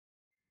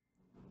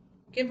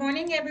Good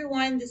morning,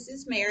 everyone. This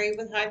is Mary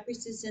with High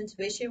Priestess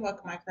Intuition.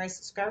 Welcome, my current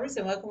subscribers,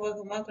 and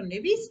welcome,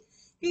 newbies.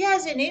 If you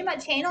guys are new to my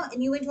channel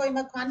and you enjoy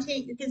my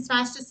content, you can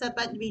smash the sub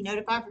button to be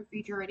notified for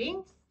future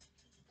readings.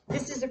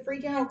 This is a free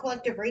general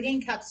collective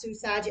reading. Cut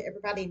suicide to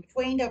everybody in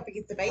between. Don't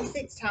forget the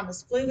basics. Time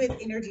is fluid.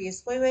 Energy is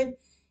fluid.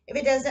 If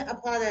it doesn't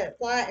apply, that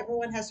apply.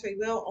 Everyone has free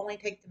will. Only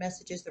take the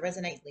messages that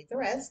resonate. Leave the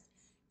rest.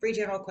 Free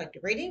general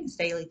collective reading. It's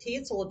daily tea.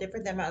 It's a little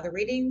different than my other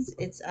readings.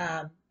 It's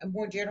a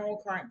more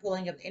general current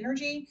pulling of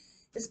energy.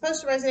 It's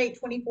supposed to resonate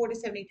 24 to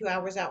 72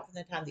 hours out from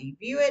the time that you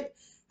view it.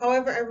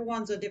 However,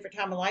 everyone's a different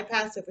time of life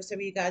path. So for some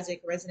of you guys,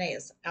 it can resonate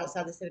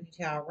outside the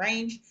 72-hour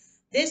range.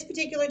 This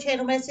particular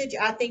channel message,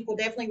 I think, will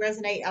definitely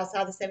resonate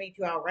outside the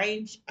 72-hour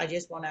range. I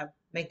just want to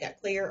make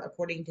that clear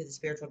according to the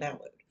spiritual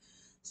download.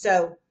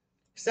 So,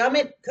 some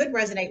it could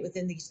resonate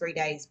within these 3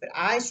 days, but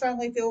I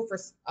strongly feel for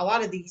a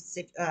lot of these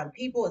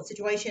people and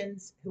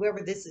situations,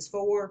 whoever this is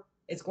for,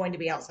 it's going to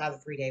be outside the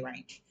 3 day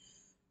range.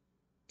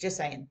 Just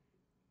saying.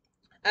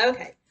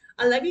 Okay.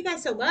 I love you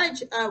guys so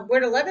much. We're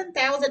at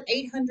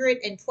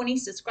 11,820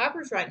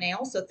 subscribers right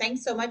now. So,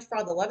 thanks so much for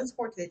all the love and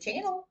support to the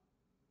channel.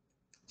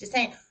 Just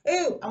saying.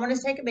 Ooh, I want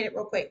to take a minute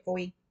real quick before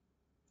we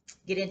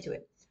get into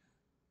it.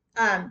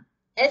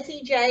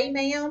 SEJ,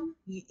 ma'am,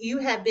 you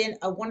have been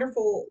uh,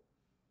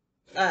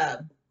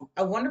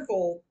 a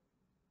wonderful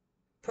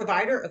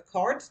provider of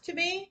cards to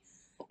me,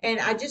 and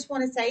I just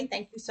want to say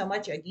thank you so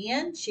much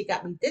again. She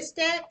got me this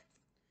deck.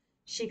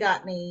 She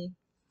got me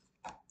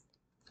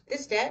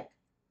this deck.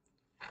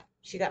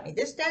 She got me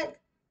this deck,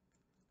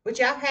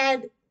 which I've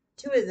had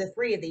two of the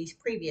three of these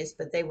previous,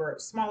 but they were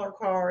smaller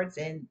cards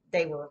and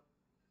they were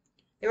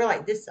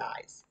like this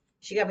size.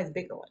 She got me the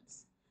bigger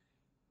ones.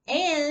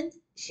 And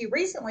she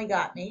recently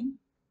got me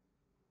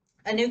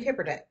a new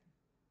Kipper deck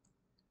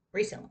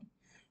recently.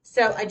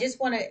 So I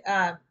just want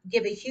to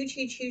give a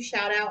huge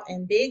shout out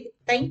and big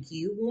thank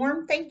you,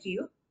 warm thank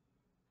you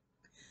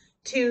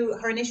to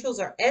her initials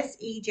are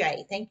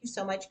SEJ. Thank you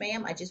so much,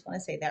 ma'am. I just want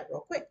to say that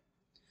real quick.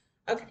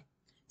 Okay.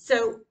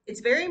 So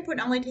it's very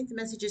important. Only take the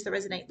messages that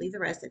resonate, leave the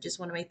rest. I just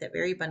want to make that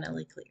very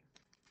abundantly clear.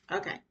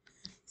 Okay.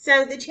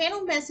 So the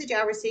channel message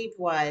I received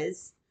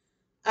was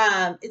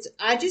I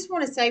just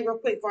want to say real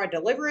quick before I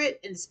deliver it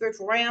in the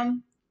spiritual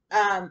realm,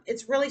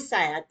 it's really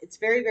sad. It's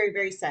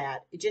very sad.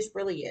 It just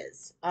really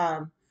is.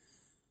 I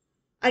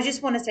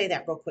just want to say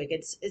that real quick.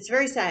 It's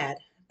very sad.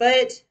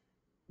 But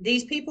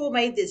these people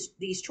made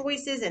these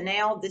choices and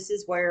now this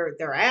is where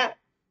they're at,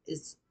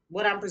 is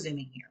what I'm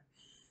presuming here.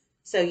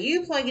 So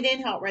you plug it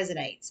in how it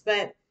resonates.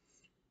 But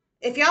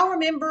if y'all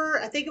remember,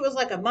 I think it was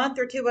like a month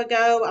or two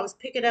ago, I was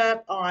picking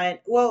up on,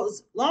 well, it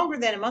was longer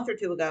than a month or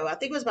two ago. I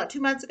think it was about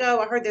 2 months ago.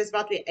 I heard there's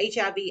about to be an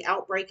HIV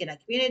outbreak in a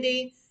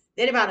community.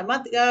 Then about a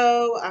month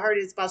ago, I heard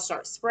it's about to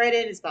start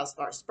spreading. It's about to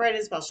start spreading.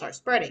 It's about to start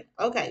spreading.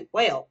 Okay,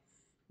 well,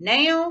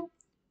 now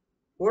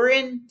we're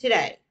in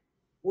today,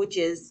 which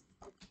is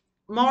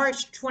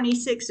March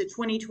 26th of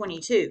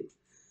 2022.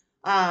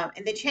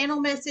 And the channel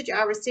message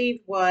I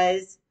received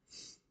was,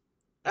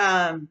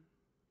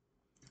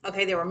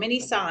 okay, there were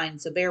many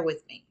signs, so bear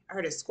with me. I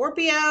heard a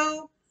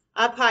Scorpio,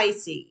 a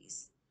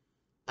Pisces,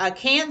 a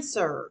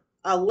Cancer,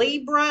 a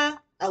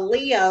Libra, a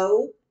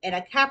Leo, and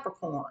a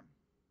Capricorn.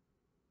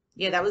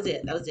 Yeah, that was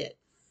it. That was it.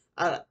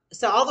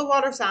 So all the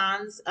water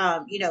signs,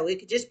 it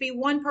could just be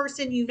one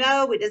person you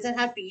know. It doesn't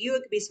have to be you.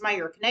 It could be somebody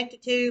you're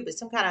connected to, but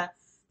some kind of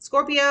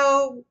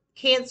Scorpio,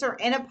 Cancer,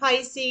 and a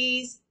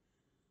Pisces,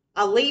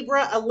 a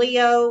Libra, a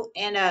Leo,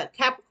 and a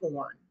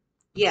Capricorn.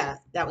 Yeah,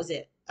 that was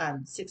it.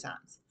 6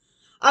 signs.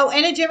 Oh,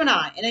 and a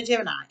Gemini, and a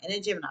Gemini, and a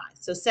Gemini.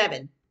 So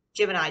 7.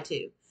 Gemini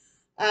too.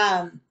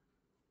 Um,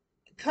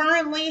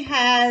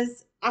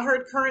 I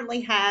heard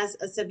currently has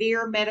a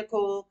severe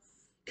medical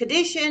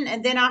condition,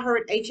 and then I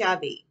heard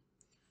HIV.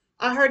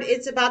 I heard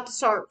it's about to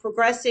start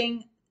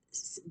progressing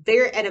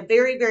at a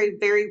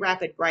very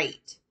rapid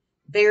rate.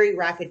 Very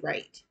rapid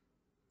rate.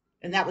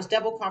 And that was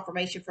double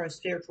confirmation from a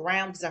spiritual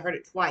realm because I heard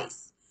it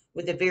twice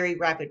with a very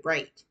rapid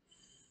rate.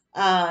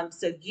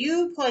 So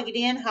you plug it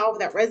in, however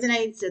that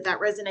resonates, if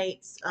that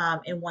resonates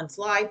in one's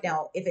life.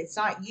 Now, if it's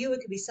not you, it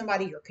could be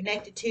somebody you're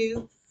connected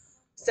to,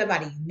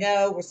 somebody you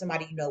know, or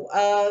somebody you know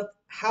of.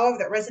 However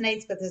that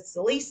resonates, but that's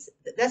at least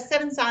that's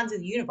 7 signs of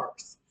the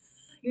universe.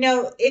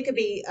 It could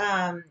be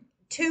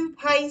 2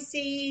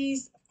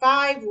 Pisces,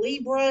 5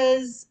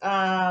 Libras,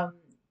 10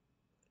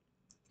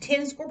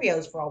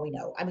 Scorpios for all we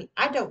know. I mean,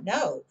 I don't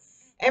know.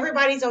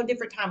 Everybody's on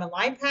different time and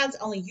life paths.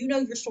 Only you know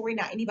your story,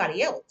 not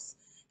anybody else.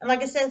 And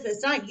like I said, if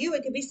it's not you,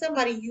 it could be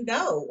somebody you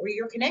know or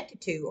you're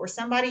connected to or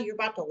somebody you're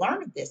about to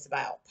learn this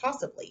about,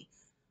 possibly.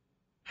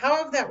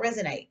 However that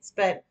resonates.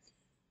 But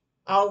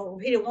I'll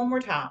repeat it one more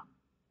time.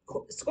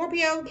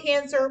 Scorpio,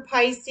 Cancer,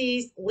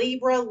 Pisces,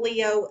 Libra,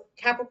 Leo,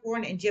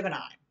 Capricorn, and Gemini.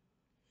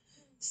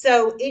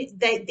 So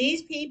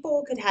these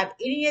people could have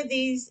any of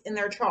these in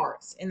their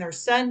charts, in their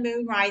sun,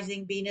 moon,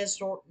 rising,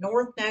 Venus, North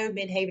Node,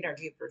 Midheaven, or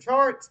Jupiter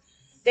charts.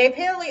 They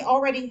apparently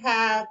already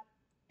have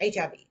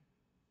HIV,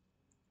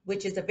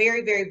 which is a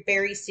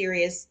very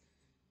serious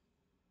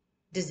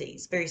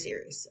disease, very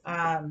serious.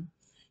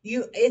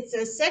 It's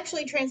a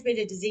sexually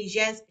transmitted disease,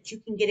 yes, but you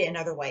can get it in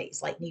other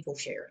ways, like needle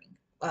sharing,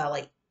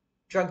 like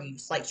drug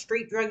use, like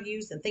street drug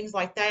use and things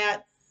like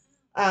that.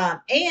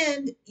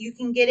 And you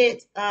can get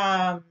it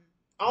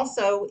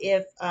also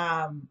if,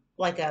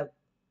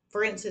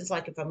 for instance,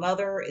 like if a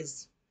mother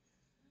is,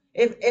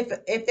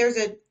 if there's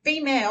a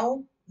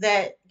female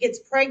that gets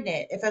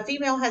pregnant, if a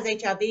female has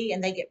HIV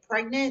and they get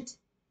pregnant,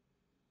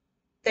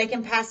 they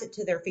can pass it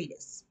to their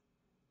fetus.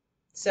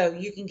 So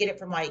you can get it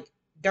from like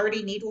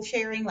dirty needle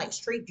sharing, like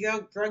street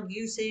drug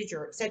usage,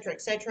 or et cetera,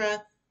 et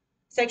cetera,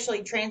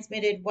 sexually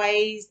transmitted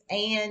ways,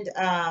 and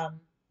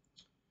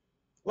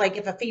like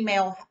if a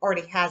female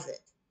already has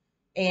it,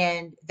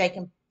 and they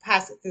can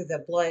pass it through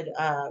the blood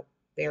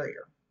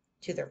barrier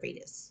to their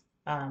fetus.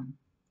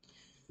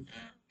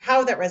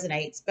 How that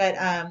resonates, but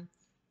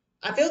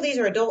I feel these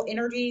are adult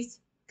energies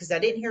because I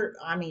didn't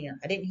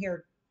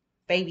hear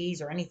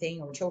babies or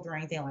anything or children or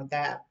anything like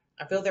that.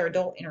 I feel they're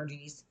adult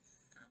energies.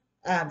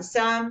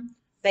 Some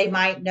they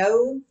might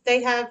know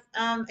they have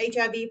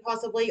HIV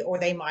possibly, or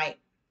they might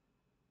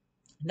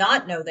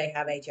not know they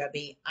have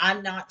HIV.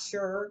 I'm not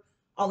sure.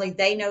 Only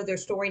they know their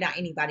story, not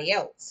anybody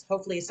else.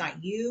 Hopefully, it's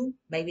not you.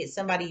 Maybe it's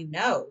somebody you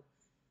know.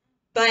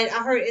 But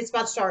I heard it's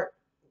about to start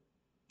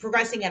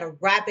progressing at a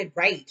rapid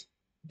rate,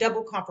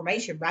 double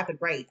confirmation, rapid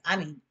rate. I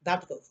mean,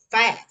 about to go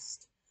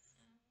fast.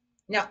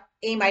 Now,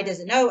 anybody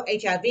doesn't know,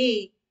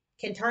 HIV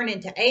can turn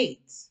into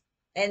AIDS.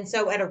 And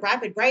so, at a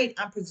rapid rate,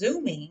 I'm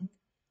presuming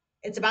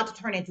it's about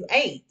to turn into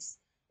AIDS.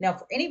 Now,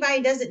 for anybody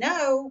who doesn't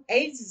know,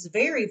 AIDS is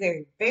very,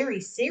 very, very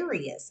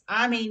serious.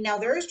 I mean, now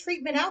there is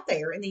treatment out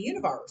there in the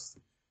universe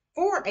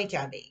for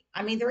HIV.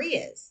 I mean, there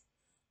is.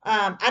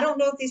 I don't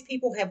know if these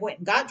people have went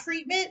and got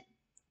treatment,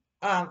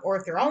 or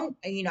if they're on,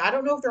 I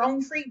don't know if they're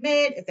on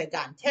treatment, if they've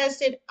gotten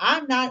tested.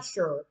 I'm not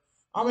sure.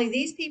 Only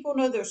these people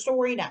know their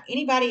story, not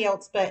anybody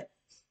else. But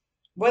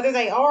whether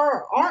they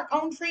are or aren't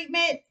on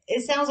treatment,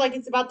 it sounds like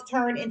it's about to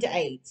turn into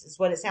AIDS, is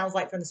what it sounds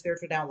like from the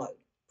spiritual download.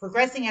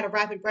 Progressing at a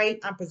rapid rate,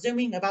 I'm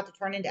presuming about to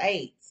turn into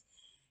AIDS.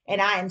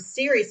 And I am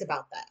serious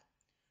about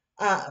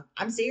that.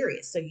 I'm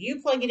serious. So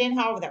you plug it in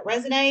however that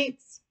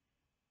resonates.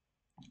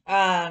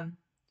 Um,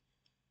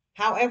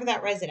 However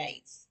that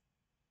resonates.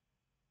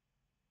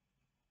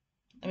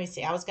 Let me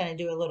see. I was going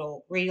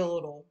to read a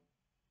little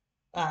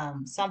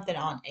something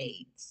on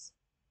AIDS.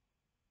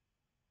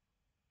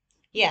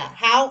 Yeah,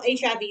 how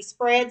HIV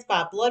spreads: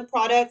 by blood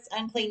products,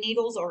 unclean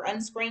needles, or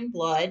unscreened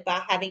blood;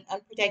 by having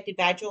unprotected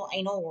vaginal,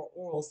 anal, or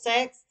oral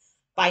sex;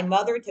 by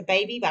mother to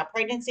baby; by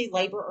pregnancy,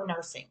 labor, or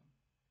nursing.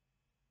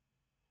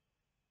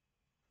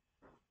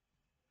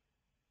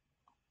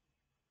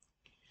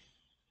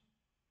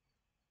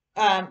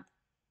 Um,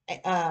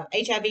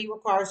 HIV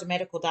requires a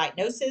medical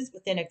diagnosis.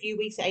 Within a few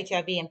weeks of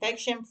HIV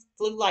infection,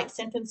 flu-like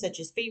symptoms such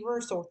as fever,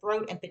 sore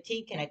throat, and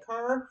fatigue can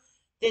occur.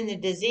 Then the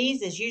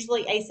disease is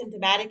usually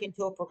asymptomatic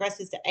until it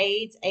progresses to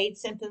AIDS. AIDS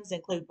symptoms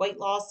include weight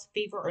loss,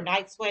 fever or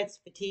night sweats,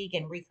 fatigue,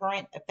 and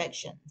recurrent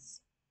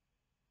infections.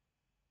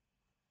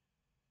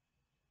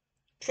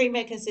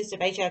 Treatment consists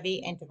of HIV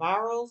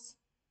antivirals.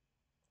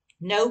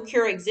 No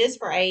cure exists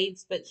for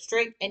AIDS, but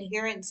strict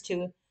adherence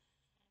to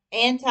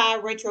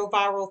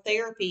antiretroviral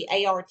therapy,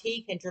 ART,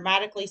 can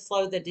dramatically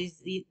slow the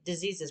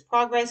disease's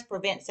progress,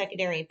 prevent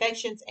secondary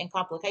infections and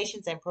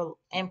complications,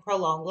 and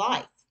prolong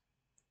life.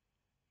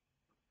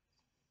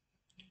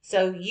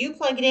 So you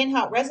plug it in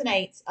how it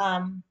resonates.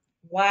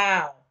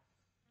 Wow.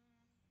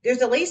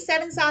 There's at least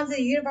 7 signs in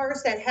the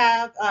universe that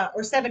have,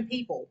 or 7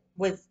 people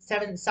with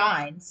 7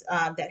 signs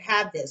that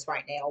have this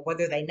right now.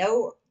 Whether they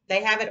know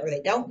they have it or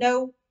they don't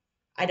know,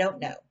 I don't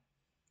know.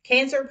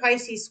 Cancer,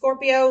 Pisces,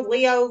 Scorpio,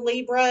 Leo,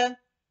 Libra,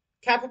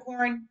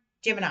 Capricorn,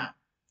 Gemini.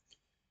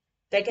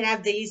 They can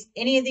have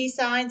any of these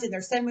signs in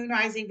their sun, moon,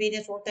 rising,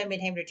 Venus, or them in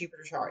Hammer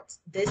Jupiter charts.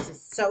 This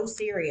is so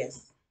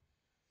serious.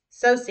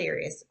 So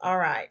serious. All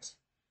right.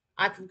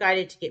 I've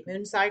guided to get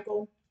moon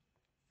cycle.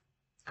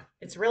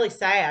 It's really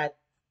sad.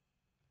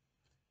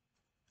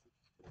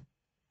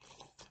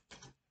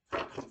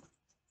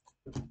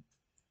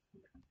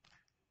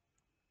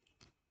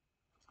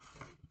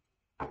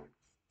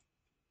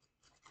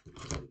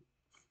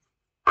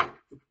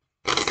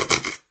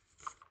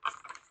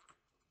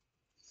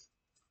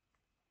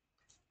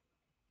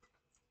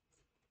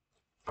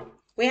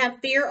 We have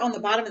fear on the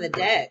bottom of the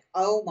deck.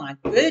 Oh my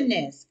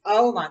goodness.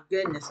 Oh my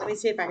goodness. Let me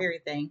see if I hear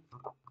anything.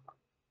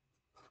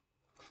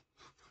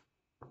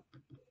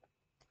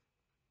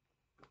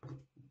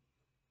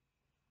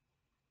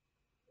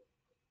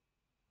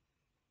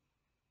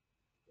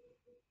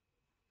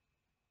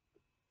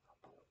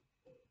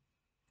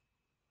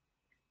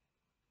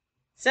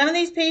 Some of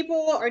these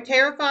people are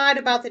terrified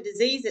about the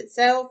disease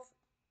itself,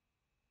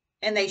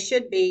 and they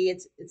should be.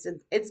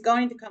 It's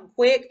going to come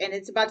quick, and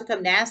it's about to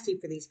come nasty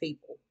for these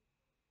people.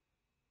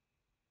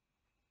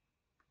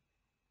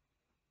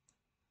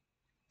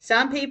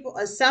 Some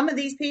of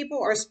these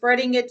people are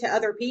spreading it to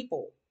other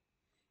people,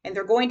 and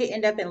they're going to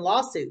end up in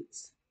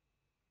lawsuits.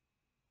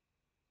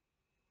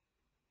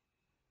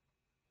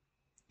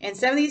 And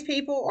some of these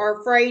people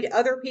are afraid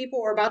other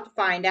people are about to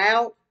find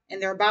out,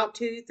 and they're about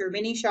to through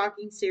many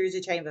shocking series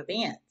of chain of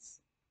events.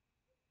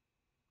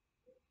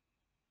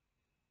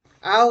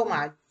 Oh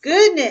my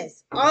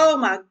goodness. Oh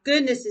my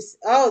goodness.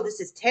 This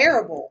is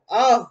terrible.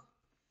 Oh,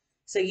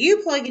 so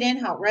you plug it in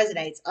how it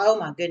resonates. Oh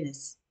my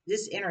goodness.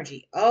 This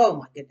energy. Oh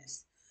my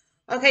goodness.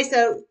 Okay,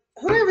 so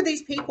whoever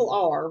these people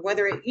are,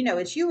 whether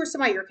it's you or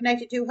somebody you're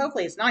connected to,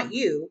 hopefully it's not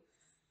you.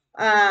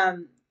 I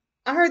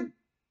heard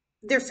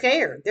they're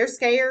scared. They're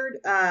scared.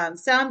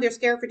 Some they're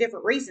scared for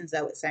different reasons,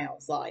 though, it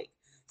sounds like.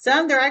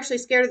 Some they're actually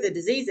scared of the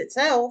disease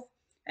itself.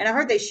 And I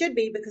heard they should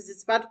be because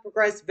it's about to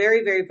progress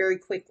very, very, very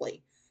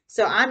quickly.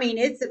 So, I mean,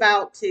 it's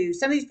about to,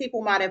 some of these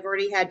people might have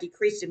already had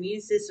decreased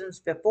immune systems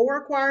before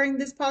acquiring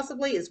this,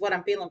 possibly, is what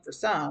I'm feeling for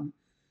some.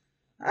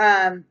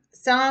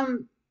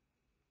 Some,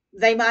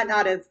 they might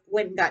not have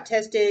went and got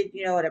tested,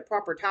 at a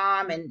proper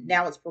time, and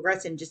now it's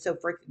progressing just so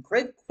freaking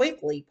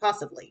quickly,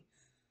 possibly.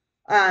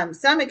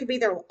 Some it could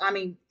be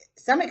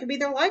some it could be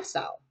their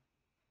lifestyle,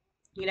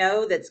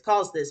 that's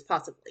caused this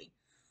possibly.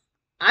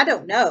 I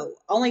don't know.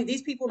 Only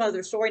these people know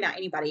their story, not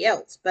anybody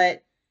else.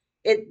 But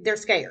they're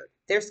scared.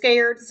 They're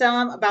scared,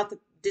 some about the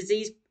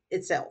disease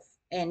itself.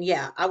 And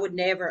yeah, I would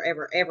never,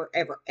 ever, ever,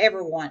 ever,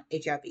 ever want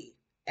HIV.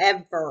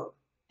 Ever,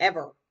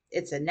 ever.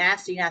 It's a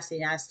nasty, nasty,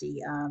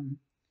 nasty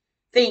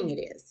thing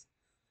it is.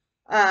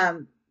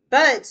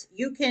 But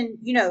you can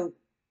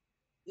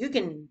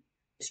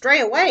stray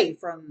away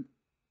from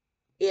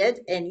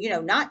it and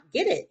not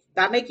get it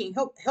by making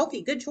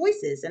healthy, good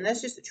choices, and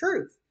that's just the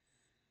truth.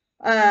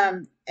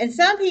 And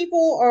some of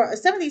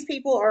these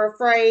people are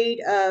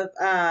afraid of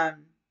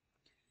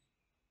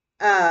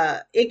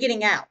it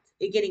getting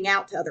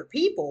out to other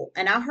people.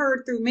 And I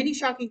heard through many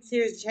shocking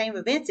series of chain of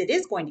events, it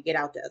is going to get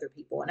out to other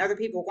people, and other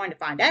people are going to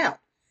find out.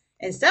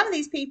 And some of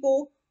these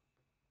people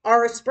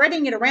are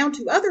spreading it around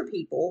to other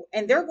people,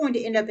 and they're going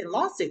to end up in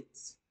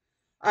lawsuits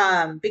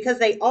because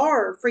they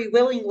are free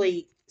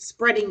willingly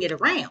spreading it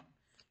around.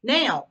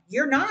 Now,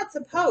 you're not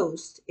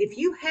supposed, if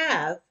you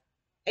have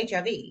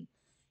HIV,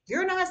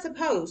 you're not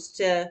supposed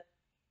to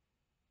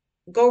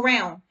go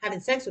around having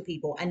sex with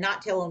people and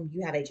not tell them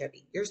you have HIV.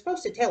 You're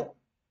supposed to tell them.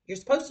 You're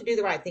supposed to do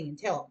the right thing and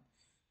tell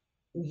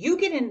them. You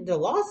get into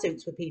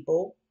lawsuits with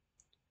people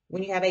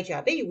when you have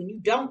HIV when you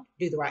don't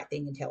do the right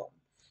thing and tell them.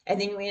 And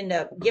then you end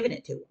up giving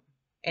it to them.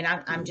 And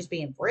I'm just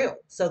being for real.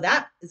 So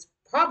that is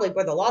probably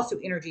where the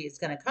lawsuit energy is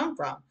going to come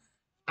from.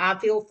 I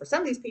feel for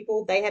some of these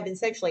people, they have been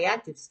sexually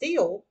active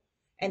still,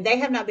 and they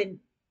have not been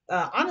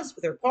honest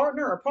with their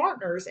partner or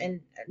partners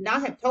and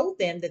not have told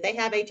them that they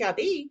have HIV.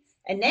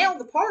 And now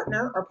the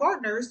partner or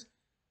partners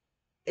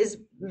is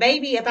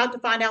maybe about to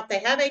find out they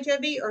have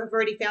HIV or have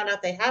already found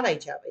out they have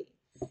HIV.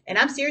 And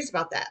I'm serious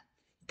about that.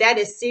 That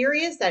is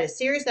serious. That is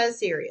serious. That is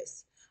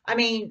serious. I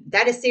mean,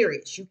 that is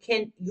serious. You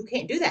can't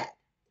do that.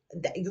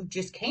 You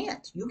just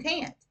can't. You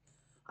can't.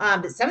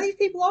 But some of these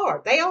people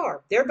are.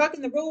 They're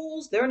bucking the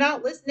rules. They're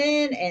not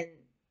listening. And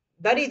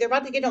buddy, they're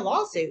about to get in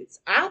lawsuits.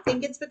 I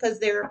think it's because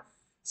they're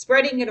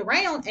spreading it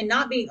around and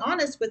not being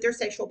honest with their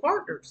sexual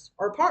partners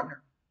or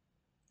partner.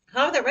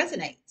 How that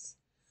resonates.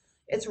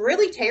 It's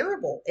really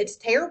terrible. It's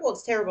terrible.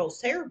 It's terrible.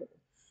 It's terrible.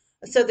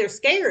 So they're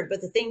scared.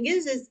 But the thing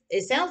is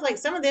it sounds like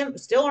some of them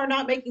still are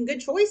not making good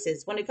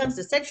choices when it comes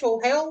to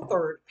sexual health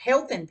or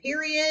health and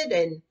period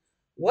and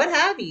what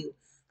have you.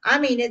 I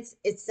mean, it's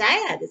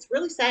sad. It's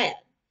really sad.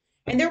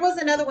 And there was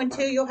another one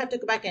too. You'll have to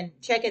go back and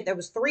check it. There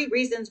was 3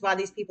 reasons why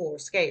these people were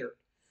scared.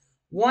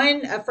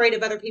 One, afraid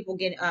of other people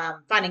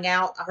finding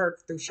out. I heard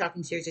through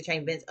shocking series of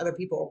chain events, other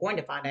people are going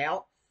to find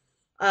out.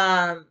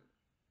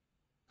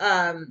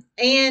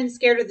 And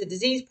scared of the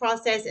disease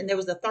process. And there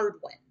was a third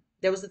one.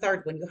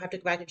 You'll have to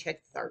go back and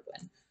check the third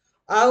one.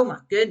 Oh my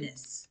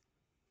goodness.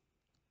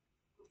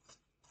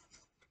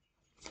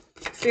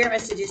 Spirit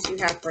messages you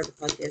have for the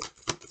plug this.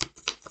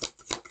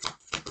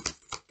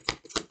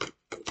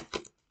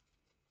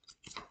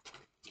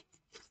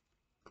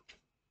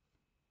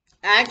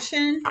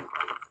 Action.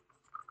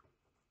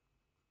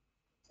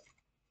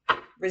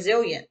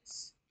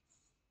 Resilience.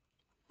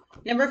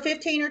 Number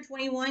 15 or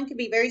 21 could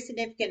be very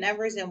significant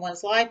numbers in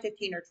one's life.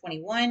 15 or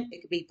 21.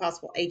 It could be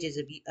possible ages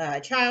of a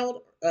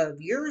child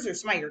of yours or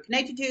somebody you're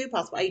connected to.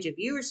 Possible age of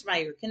you or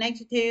somebody you're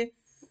connected to.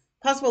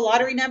 Possible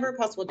lottery number.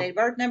 Possible date of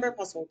birth number.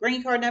 Possible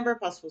green card number.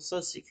 Possible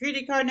social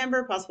security card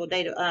number. Possible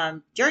date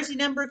of jersey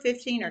number.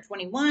 15 or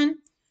 21.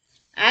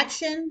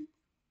 Action.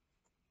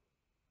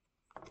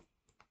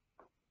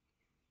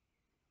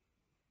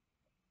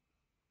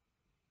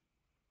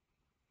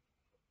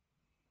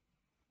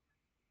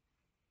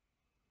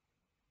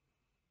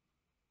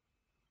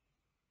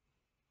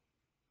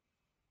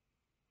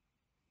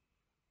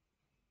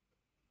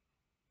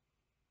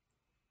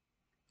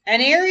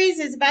 And Aries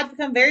is about to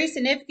become very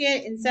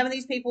significant in some of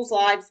these people's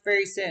lives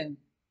very soon.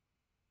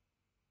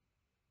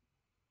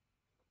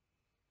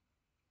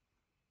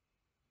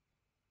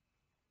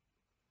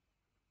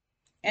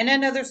 And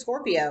another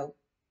Scorpio.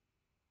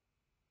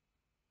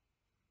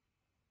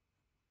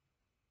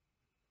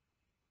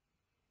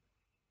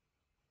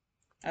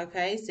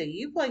 Okay, so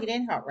you plug it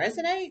in how it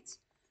resonates.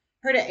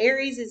 Heard of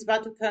Aries is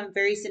about to become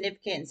very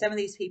significant in some of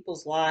these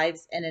people's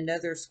lives, and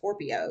another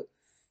Scorpio.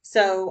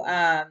 So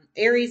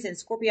Aries and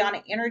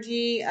Scorpionic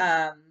energy.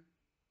 Let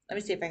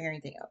me see if I hear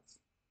anything else.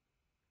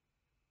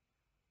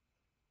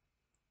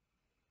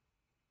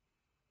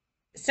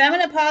 Some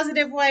in a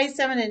positive way,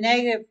 some in a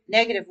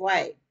negative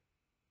way.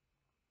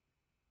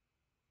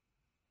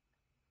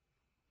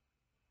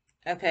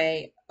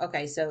 Okay.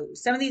 So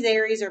some of these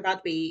areas are about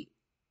to be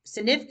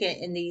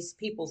significant in these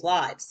people's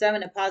lives, some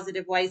in a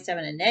positive way, some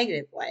in a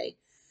negative way.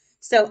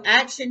 So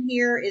action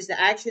here is the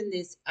action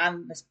this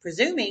I'm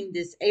presuming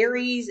this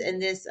Aries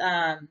and this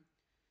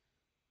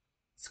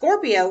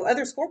Scorpio,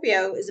 other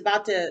Scorpio is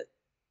about to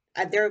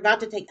they're about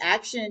to take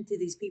action into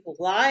these people's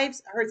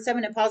lives. I heard some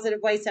in a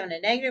positive way, some in a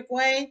negative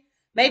way.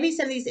 Maybe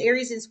some of these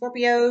Aries and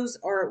Scorpios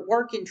are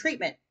work in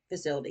treatment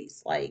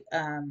facilities, like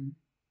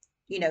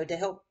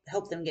to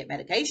help them get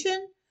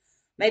medication.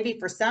 Maybe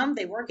for some,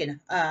 they work in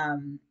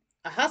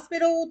a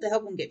hospital to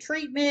help them get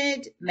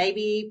treatment.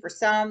 Maybe for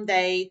some,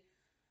 they,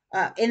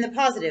 in the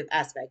positive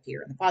aspect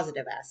here, in the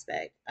positive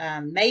aspect,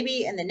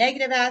 maybe in the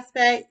negative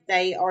aspect,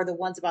 they are the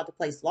ones about to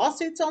place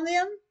lawsuits on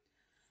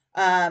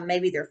them.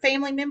 Maybe their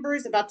family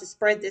members about to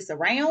spread this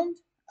around,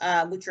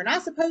 which you're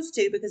not supposed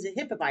to because of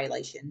HIPAA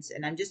violations.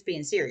 And I'm just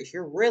being serious.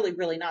 You're really,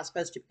 really not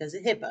supposed to because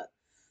of HIPAA.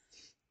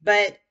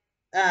 But,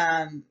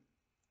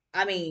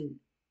 I mean,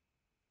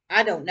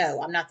 I don't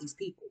know. I'm not these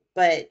people,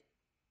 but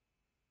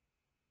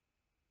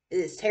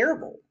it's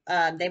terrible.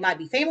 They might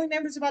be family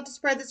members about to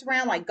spread this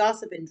around, like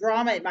gossip and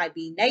drama. It might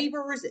be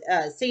neighbors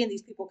seeing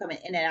these people coming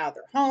in and out of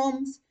their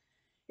homes.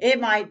 It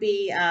might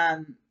be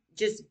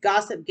just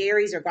gossip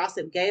Garys or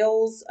gossip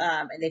Gales,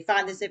 and they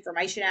find this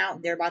information out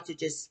and they're about to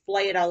just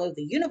splay it all over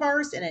the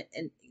universe. And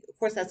of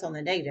course, that's on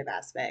the negative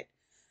aspect.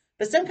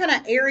 But some kind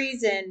of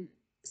Aries and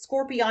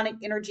Scorpionic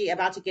energy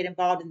about to get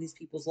involved in these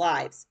people's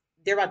lives.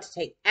 They're about to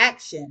take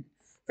action.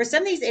 For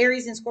some of these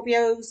Aries and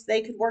Scorpios,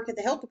 they could work at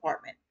the health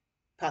department,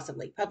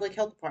 possibly, public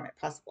health department,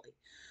 possibly.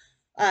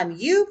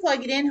 You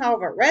plug it in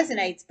however it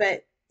resonates,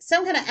 but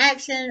some kind of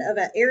action of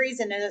an Aries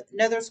and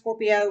another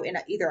Scorpio in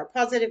either a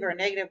positive or a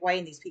negative way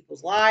in these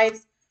people's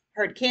lives.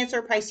 Heard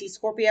Cancer, Pisces,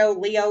 Scorpio,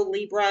 Leo,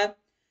 Libra,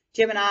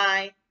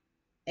 Gemini,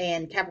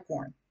 and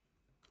Capricorn.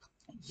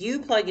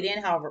 You plug it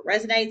in however it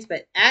resonates,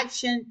 but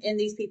action in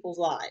these people's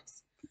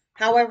lives.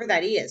 However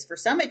that is. For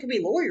some, it could be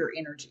lawyer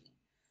energy,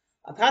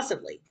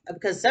 possibly,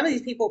 because some of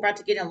these people are about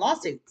to get in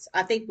lawsuits,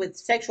 I think, with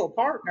sexual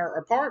partner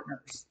or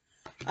partners.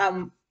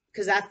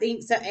 Because I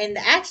think so, and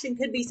the action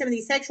could be some of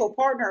these sexual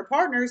partner or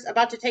partners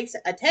about to take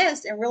a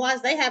test and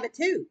realize they have it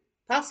too,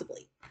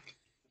 possibly.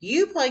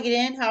 You plug it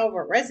in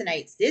however it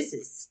resonates. This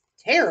is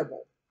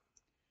terrible.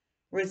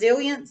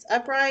 Resilience,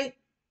 upright.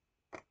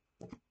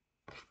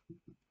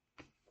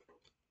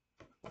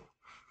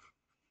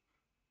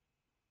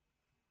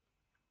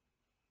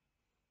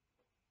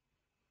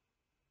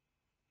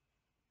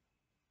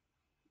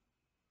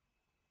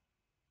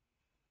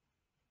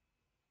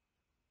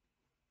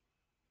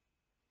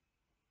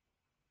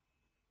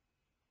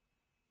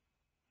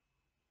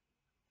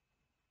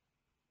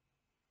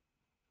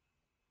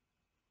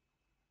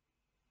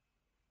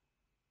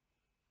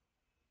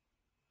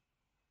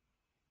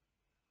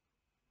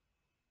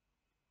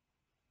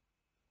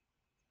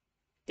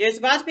 There's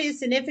about to be a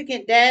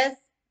significant death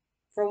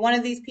for one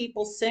of these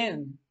people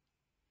soon.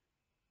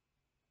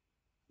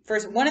 For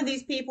one of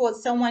these people,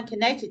 it's someone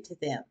connected to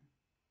them.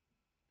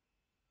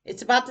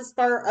 It's about to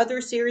spur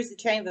other series of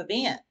chain of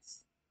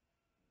events.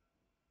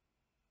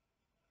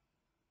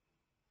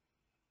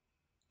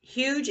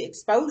 Huge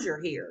exposure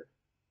here.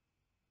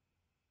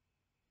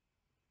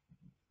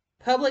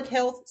 Public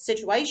health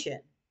situation.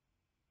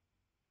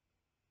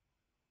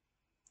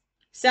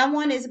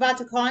 Someone is about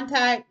to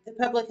contact the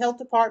public health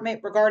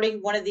department regarding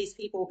one of these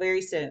people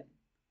very soon.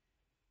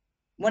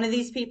 One of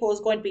these people is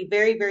going to be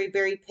very, very,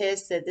 very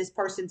pissed that this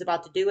person's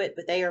about to do it,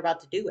 but they are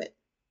about to do it.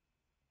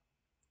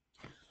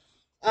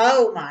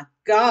 Oh my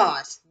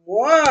gosh.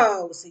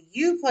 Whoa. So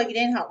you plug it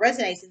in how it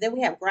resonates. And then we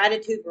have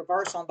gratitude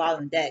reversal on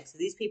bottom of the deck. So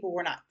these people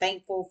were not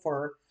thankful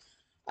for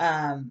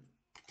um,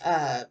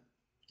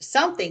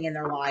 something in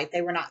their life.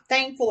 They were not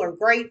thankful or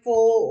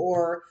grateful,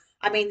 or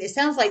I mean, it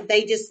sounds like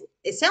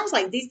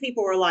these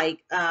people are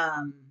like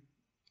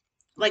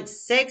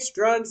sex,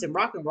 drugs, and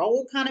rock and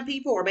roll kind of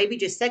people, or maybe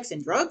just sex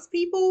and drugs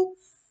people.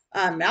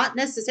 Not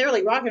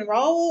necessarily rock and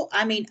roll.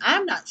 I mean,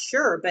 I'm not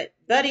sure, but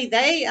buddy,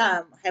 they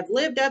have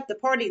lived up the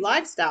party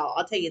lifestyle.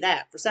 I'll tell you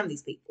that for some of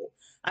these people.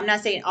 I'm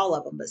not saying all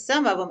of them, but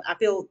some of them, I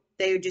feel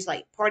they're just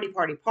like party,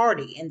 party,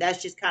 party, and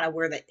that's just kind of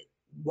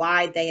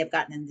why they have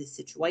gotten in this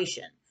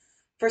situation.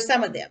 For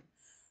some of them,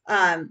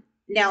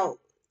 now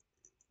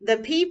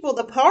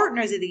the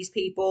partners of these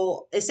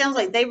people, it sounds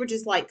like they were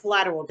just like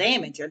collateral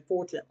damage,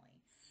 unfortunately.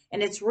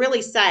 And it's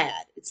really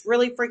sad. It's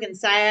really freaking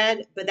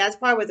sad. But that's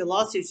probably where the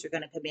lawsuits are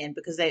going to come in,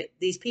 because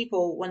these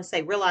people, once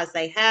they realize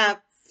they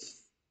have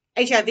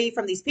HIV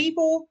from these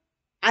people,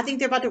 I think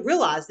they're about to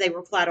realize they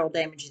were collateral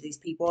damage to these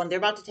people, and they're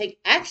about to take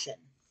action.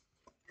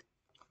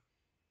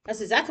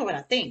 That's exactly what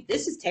I think.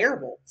 This is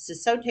terrible. This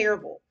is so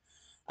terrible.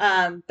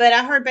 But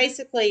I heard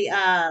basically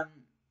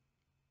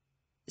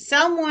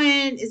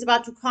someone is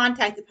about to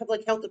contact the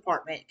public health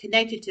department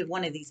connected to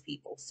one of these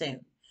people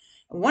soon.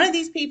 One of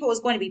these people is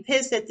going to be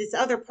pissed at this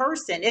other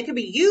person. It could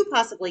be you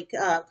possibly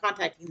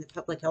contacting the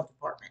public health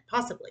department,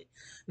 possibly.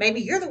 Maybe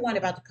you're the one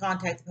about to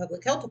contact the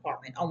public health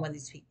department on one of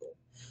these people.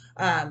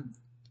 Um,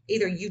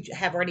 Either you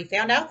have already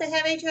found out they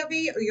have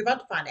HIV or you're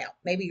about to find out.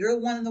 Maybe you're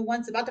one of the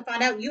ones about to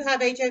find out you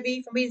have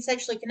HIV from being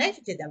sexually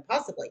connected to them,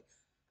 possibly.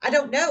 I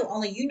don't know.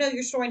 Only you know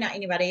your story, not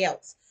anybody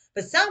else.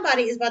 But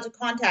somebody is about to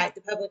contact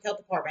the public health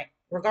department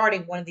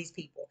regarding one of these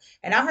people.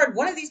 And I heard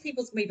one of these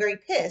people is going to be very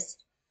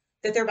pissed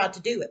that they're about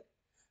to do it.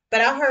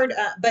 But I heard,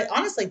 but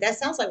honestly, that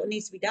sounds like what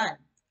needs to be done.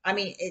 I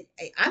mean,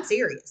 I'm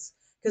serious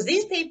because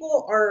these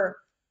people are,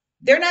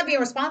 they're not being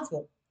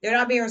responsible. They're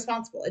not being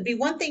responsible. It'd be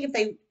one thing if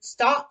they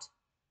stopped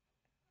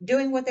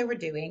doing what they were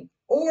doing,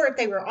 or if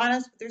they were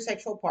honest with their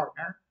sexual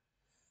partner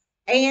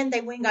and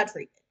they went and got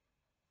treated.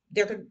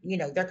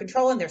 They're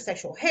controlling their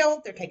sexual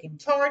health, they're taking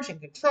charge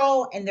and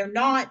control, and they're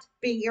not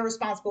being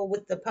irresponsible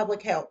with the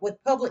public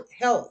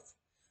health,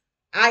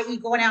 i.e.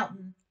 going out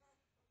and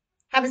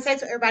having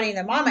sex with everybody and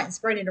their mama and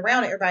spreading it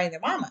around everybody and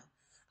their mama.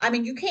 I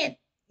mean, you can't,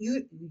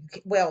 you,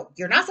 well,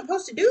 you're not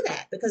supposed to do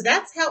that because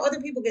that's how other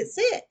people get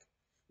sick.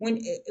 When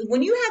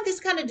you have this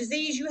kind of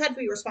disease, you have to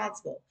be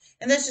responsible.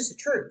 And that's just the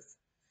truth.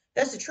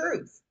 That's the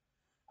truth.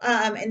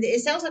 And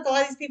it sounds like a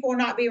lot of these people are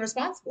not being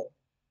responsible.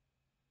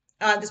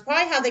 That's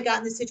probably how they got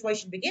in this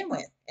situation to begin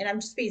with. And I'm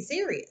just being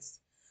serious.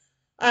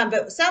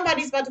 But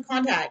somebody's about to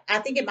contact, I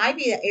think it might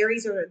be the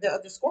Aries or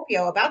the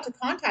Scorpio about to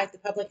contact the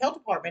public health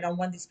department on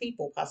one of these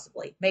people,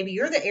 possibly. Maybe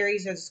you're the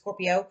Aries or the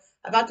Scorpio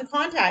about to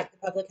contact the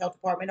public health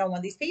department on one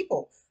of these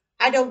people.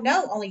 I don't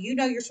know. Only you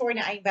know your story,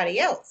 not anybody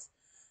else.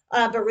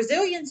 But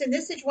resilience in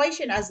this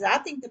situation, as I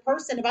think the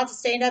person about to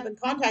stand up and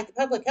contact the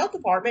public health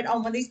department on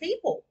one of these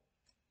people.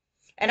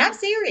 And I'm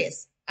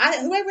serious.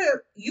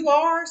 Whoever you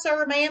are,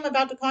 sir or ma'am,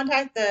 about to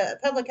contact the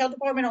public health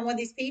department on one of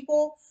these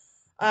people,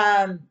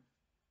 um,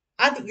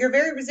 I think you're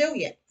very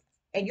resilient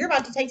and you're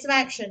about to take some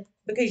action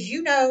because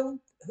you know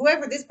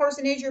whoever this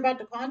person is you're about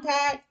to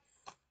contact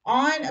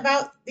on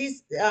about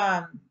these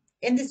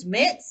in this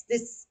mix,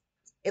 this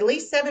at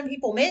least 7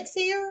 people mix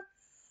here.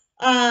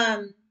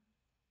 Um,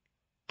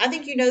 I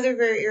think you know they're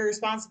very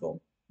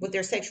irresponsible with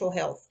their sexual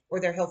health or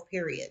their health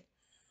period.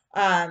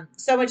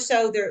 So much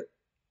so they're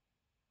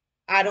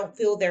I don't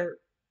feel they're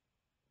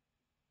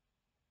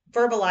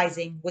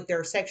verbalizing with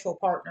their sexual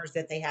partners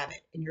that they have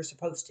it, and you're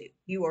supposed to.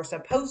 You are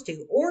supposed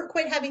to, or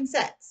quit having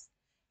sex.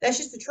 That's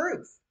just the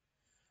truth.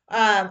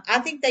 I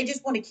think they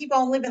just want to keep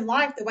on living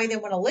life the way they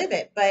want to live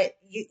it. But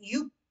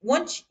you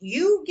once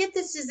you get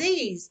this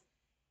disease,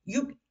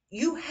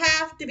 you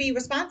have to be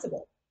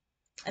responsible,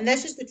 and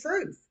that's just the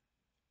truth.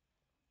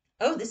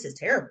 Oh, this is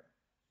terrible.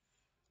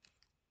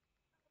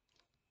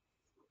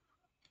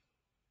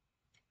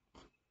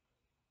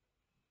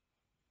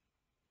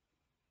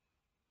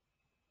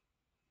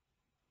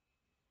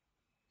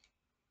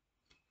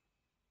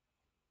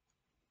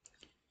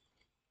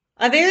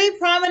 A very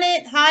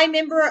prominent high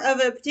member of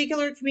a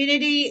particular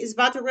community is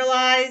about to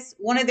realize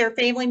one of their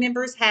family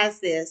members has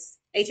this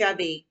HIV.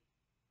 It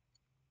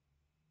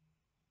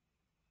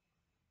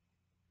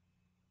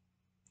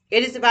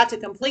is about to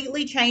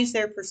completely change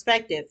their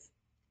perspective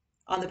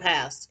on the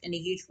past in a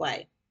huge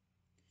way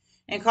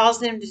and cause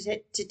them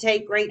to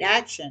take great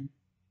action.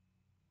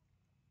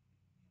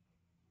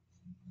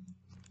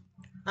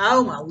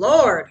 Oh my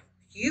Lord.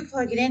 You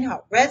plug it in how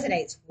it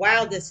resonates.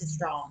 Wow, this is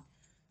strong.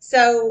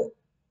 So,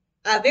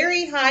 a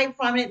very high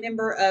prominent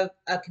member of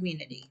a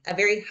community, a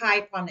very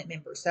high prominent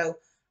member. So,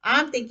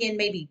 I'm thinking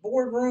maybe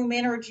boardroom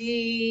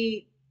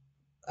energy,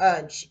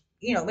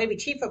 maybe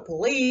chief of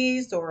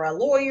police or a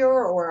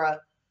lawyer or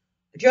a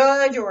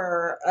judge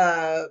or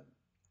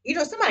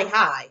somebody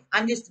high.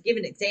 I'm just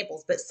giving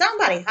examples, but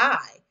somebody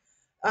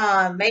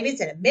high. Maybe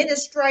it's an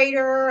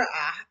administrator,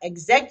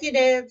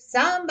 executive,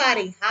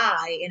 somebody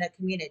high in a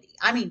community.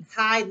 I mean,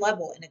 high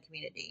level in a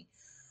community.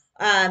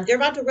 They're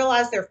about to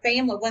realize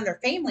one of their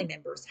family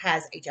members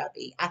has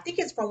HIV. I think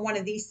it's from one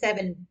of these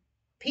 7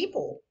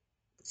 people,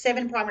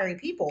 7 primary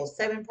people,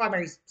 7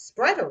 primary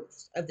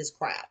spreaders of this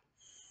crap.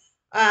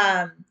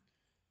 Um,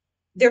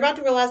 they're about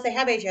to realize they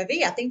have HIV.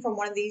 I think from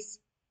one of these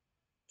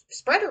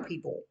spreader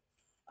people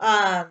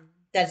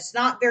that's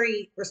not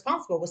very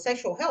responsible with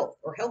sexual health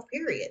or health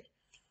period.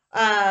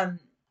 Um,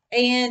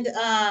 and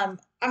I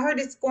heard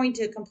it's going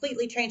to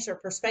completely change their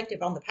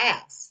perspective on the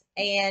past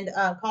and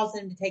cause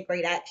them to take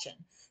great action.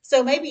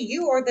 So maybe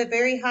you are the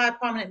very high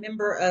prominent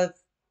member of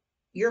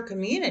your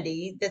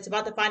community that's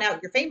about to find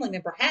out your family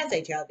member has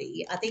HIV.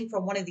 I think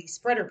from one of these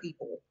spreader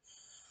people.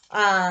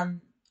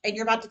 And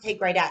you're about to take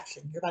great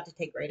action. You're about to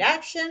take great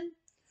action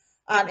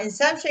in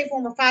some shape,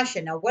 form, or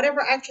fashion. Now,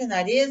 whatever action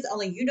that is,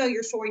 only you know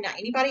your story, not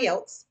anybody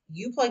else.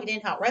 You plug it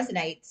in how it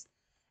resonates,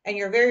 and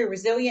you're very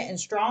resilient and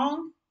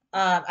strong.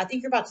 I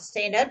think you're about to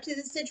stand up to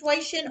this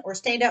situation, or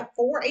stand up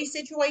for a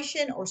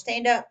situation, or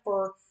stand up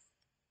for,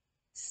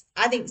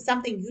 I think,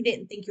 something you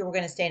didn't think you were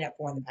going to stand up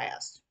for in the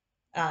past.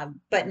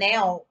 But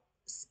now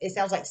it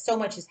sounds like so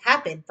much has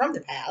happened from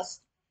the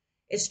past.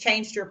 It's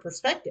changed your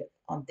perspective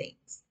on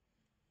things.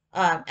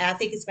 And I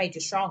think it's made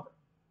you stronger.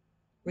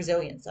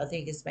 Resilience, I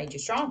think it's made you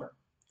stronger.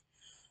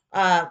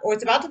 Or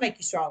it's about to make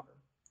you stronger.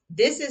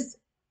 This is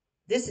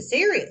this is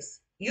serious.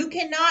 You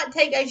cannot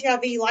take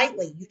HIV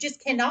lightly. You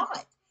just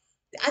cannot.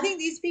 I think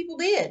these people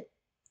did.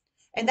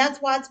 And that's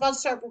why it's about to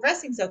start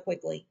progressing so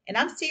quickly. And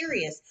I'm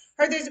serious.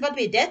 Heard there's about to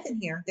be a death in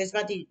here. There's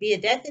about to be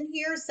a death in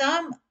here.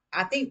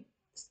 I think,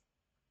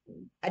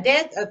 a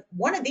death of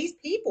one of these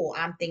people,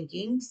 I'm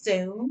thinking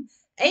soon,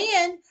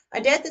 and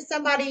a death of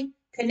somebody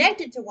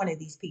connected to one of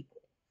these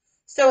people.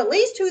 So at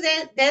least two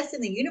deaths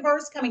in the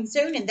universe coming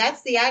soon, and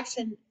that's the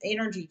action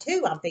energy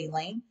too, I'm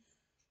feeling.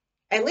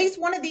 At least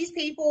one of these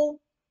people,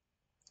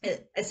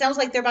 it sounds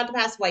like they're about to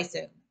pass away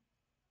soon.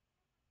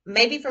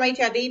 Maybe from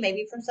HIV,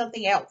 maybe from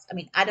something else. I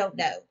mean, I don't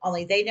know.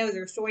 Only they know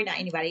their story, not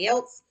anybody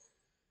else.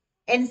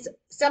 And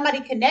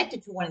somebody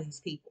connected to one of these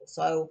people.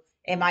 So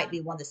it might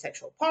be one of the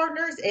sexual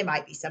partners, it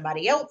might be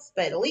somebody else,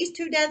 but at least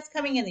two deaths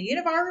coming in the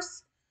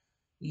universe.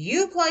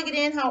 You plug it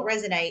in how it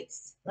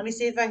resonates. Let me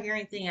see if I hear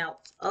anything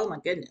else. Oh my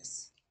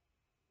goodness.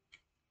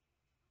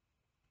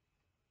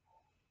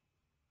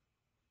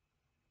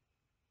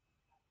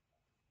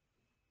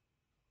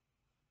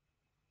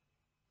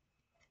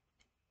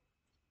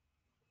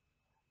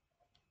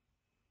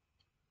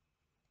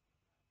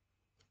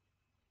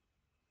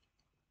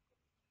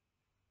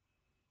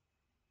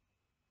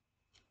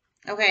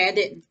 Okay, I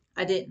didn't.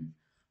 I didn't.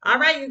 All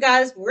right, you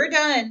guys, we're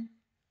done.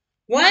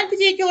 One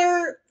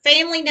particular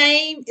family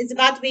name is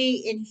about to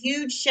be in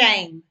huge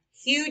shame.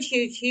 Huge,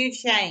 huge, huge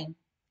shame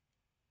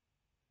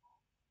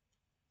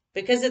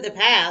because of the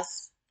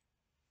past.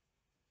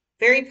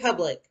 Very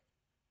public.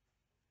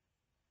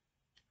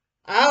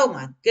 Oh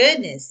my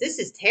goodness, this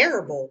is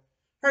terrible.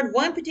 Heard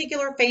one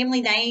particular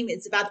family name,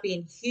 it's about to be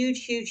in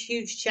huge, huge,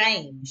 huge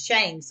shame.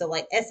 Shame. So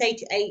like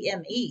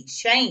SHAME.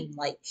 Shame,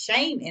 like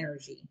shame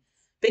energy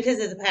because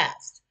of the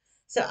past.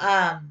 So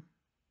I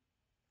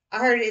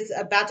heard it's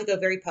about to go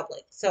very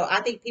public. So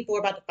I think people are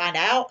about to find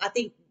out. I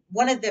think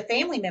one of the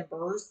family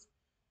members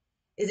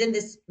is in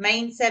this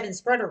main seven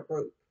spreader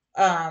group.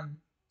 Um,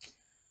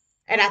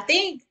 and I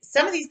think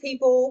some of these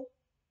people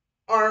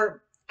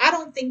are, I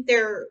don't think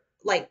they're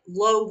like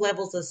low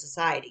levels of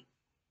society.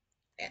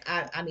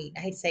 I mean, I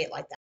hate to say it like that.